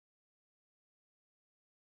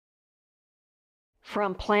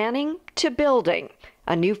From planning to building,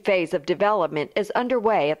 a new phase of development is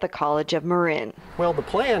underway at the College of Marin. Well, the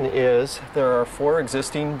plan is there are 4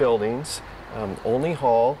 existing buildings, Olney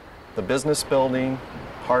Hall, the business building,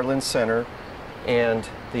 Harlan Center, and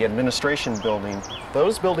the administration building.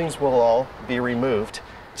 Those buildings will all be removed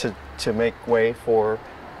to make way for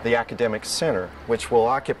the academic center, which will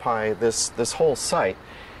occupy this whole site.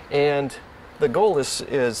 And the goal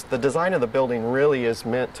is the design of the building really is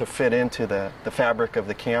meant to fit into the fabric of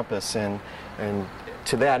the campus, and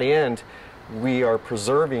to that end we are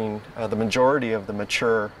preserving the majority of the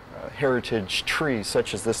mature heritage trees,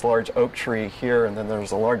 such as this large oak tree here, and then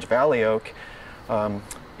there's a large valley oak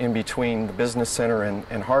in between the business center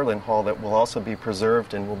and Harlan Hall that will also be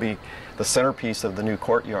preserved and will be the centerpiece of the new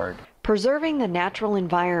courtyard. Preserving the natural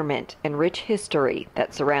environment and rich history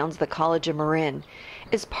that surrounds the College of Marin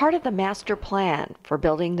is part of the master plan for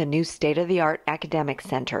building the new state-of-the-art academic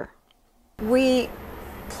center. We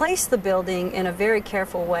placed the building in a very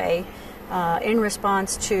careful way in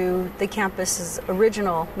response to the campus's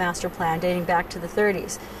original master plan dating back to the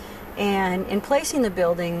 30s. And in placing the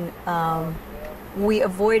building, we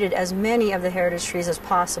avoided as many of the heritage trees as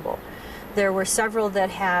possible. There were several that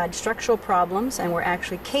had structural problems and were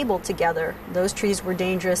actually cabled together. Those trees were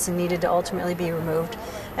dangerous and needed to ultimately be removed.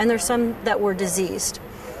 And there's some that were diseased.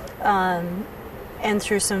 And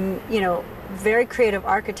through some, very creative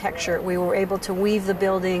architecture, we were able to weave the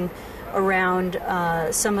building around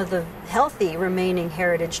some of the healthy remaining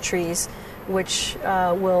heritage trees, which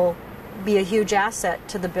will be a huge asset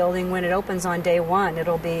to the building when it opens on day one.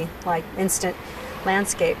 It'll be like instant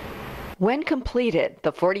landscape. When completed,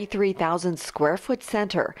 the 43,000 square foot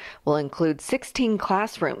center will include 16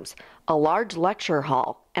 classrooms, a large lecture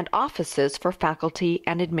hall, and offices for faculty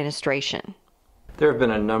and administration. There have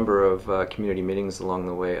been a number of community meetings along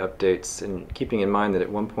the way, updates, and keeping in mind that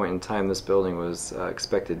at one point in time this building was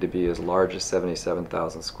expected to be as large as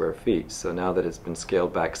 77,000 square feet. So now that it's been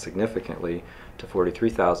scaled back significantly to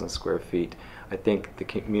 43,000 square feet, I think the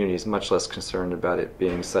community is much less concerned about it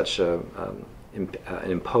being such an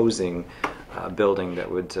imposing building that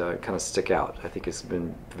would kind of stick out. I think it's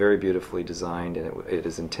been very beautifully designed, and it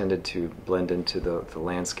is intended to blend into the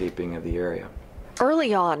landscaping of the area.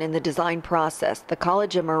 Early on in the design process, the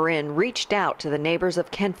College of Marin reached out to the neighbors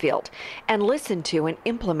of Kentfield and listened to and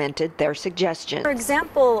implemented their suggestions. For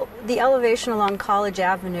example, the elevation along College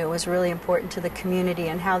Avenue was really important to the community,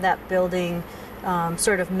 and how that building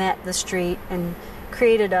sort of met the street and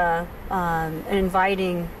created an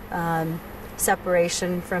inviting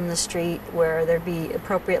separation from the street where there'd be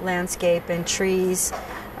appropriate landscape and trees.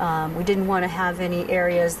 We didn't want to have any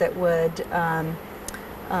areas that would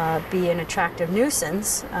be an attractive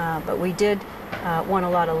nuisance, but we did want a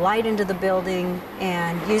lot of light into the building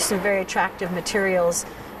and use some very attractive materials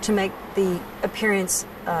to make the appearance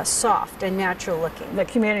soft and natural looking. The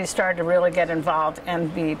community started to really get involved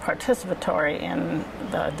and be participatory in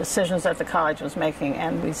the decisions that the college was making,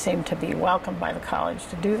 and we seemed to be welcomed by the college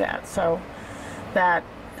to do that. So that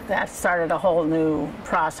started a whole new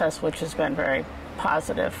process, which has been very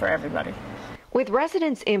positive for everybody. With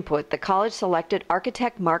residents' input, the college selected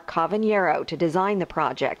architect Mark Cavagnero to design the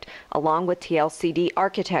project, along with TLCD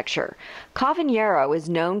architecture. Cavagnero is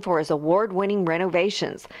known for his award-winning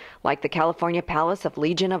renovations, like the California Palace of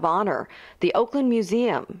Legion of Honor, the Oakland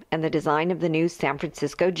Museum, and the design of the new San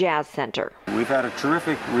Francisco Jazz Center. We've had a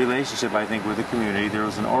terrific relationship, I think, with the community. There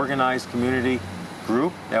was an organized community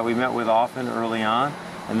group that we met with often early on,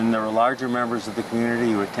 and then there were larger members of the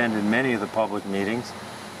community who attended many of the public meetings.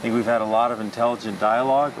 I think we've had a lot of intelligent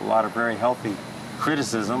dialogue, a lot of very healthy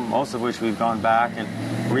criticism, most of which we've gone back and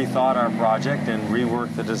rethought our project and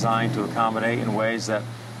reworked the design to accommodate in ways that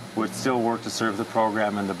would still work to serve the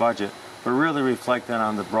program and the budget, but really reflect then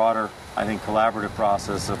on the broader, I think, collaborative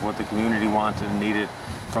process of what the community wanted and needed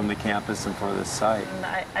from the campus and for this site.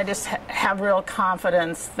 And I just have real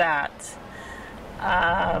confidence that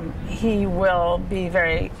he will be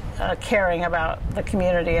very caring about the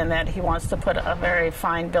community, and that he wants to put a very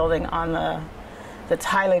fine building on that's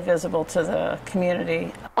highly visible to the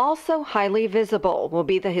community. Also highly visible will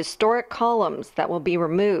be the historic columns that will be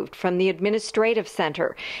removed from the administrative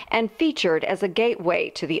center and featured as a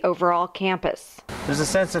gateway to the overall campus. There's a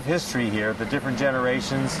sense of history here, the different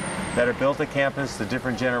generations that have built the campus, the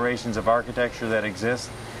different generations of architecture that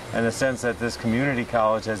exist, and the sense that this community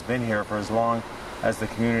college has been here for as long as the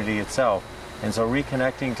community itself. And so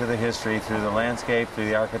reconnecting to the history through the landscape, through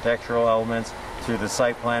the architectural elements, through the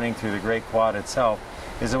site planning, through the Great Quad itself,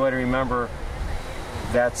 is a way to remember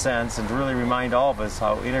that sense and to really remind all of us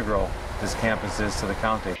how integral this campus is to the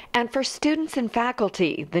county. And for students and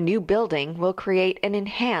faculty, the new building will create an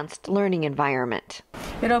enhanced learning environment.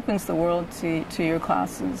 It opens the world to your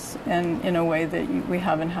classes and in a way that we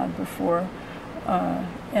haven't had before.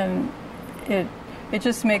 And it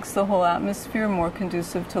just makes the whole atmosphere more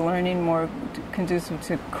conducive to learning, more conducive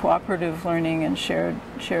to cooperative learning and shared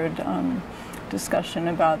discussion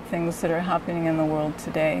about things that are happening in the world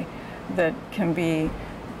today that can be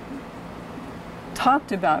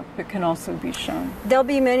talked about but can also be shown. There'll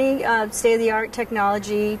be many state-of-the-art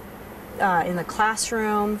technology in the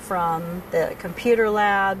classroom, from the computer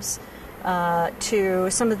labs to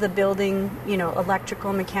some of the building,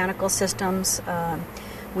 electrical, mechanical systems.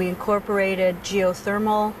 We incorporated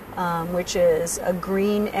geothermal, which is a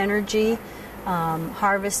green energy,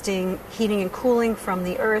 harvesting heating and cooling from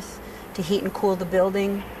the earth to heat and cool the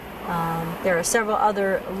building. There are several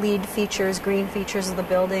other LEED features, green features of the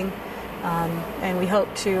building, and we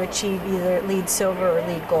hope to achieve either LEED Silver or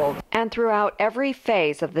LEED Gold. And throughout every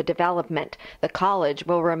phase of the development, the college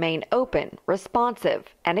will remain open, responsive,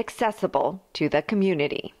 and accessible to the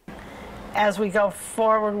community. As we go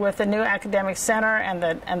forward with the new academic center and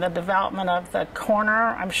the development of the corner,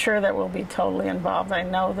 I'm sure that we'll be totally involved. I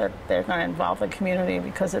know that they're going to involve the community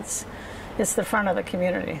because it's the front of the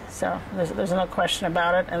community. So there's no question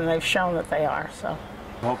about it, and they've shown that they are. So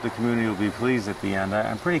I hope the community will be pleased at the end.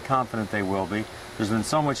 I'm pretty confident they will be. There's been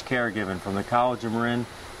so much care given from the College of Marin,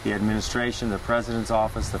 the administration, the president's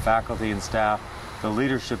office, the faculty and staff. The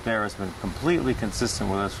leadership there has been completely consistent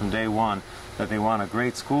with us from day one, that they want a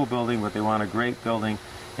great school building, but they want a great building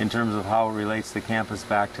in terms of how it relates the campus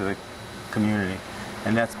back to the community.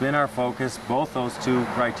 And that's been our focus. Both those two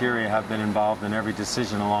criteria have been involved in every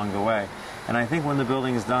decision along the way. And I think when the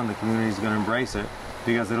building is done, the community is going to embrace it,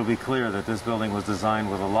 because it'll be clear that this building was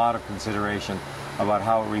designed with a lot of consideration about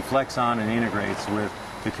how it reflects on and integrates with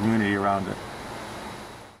the community around it.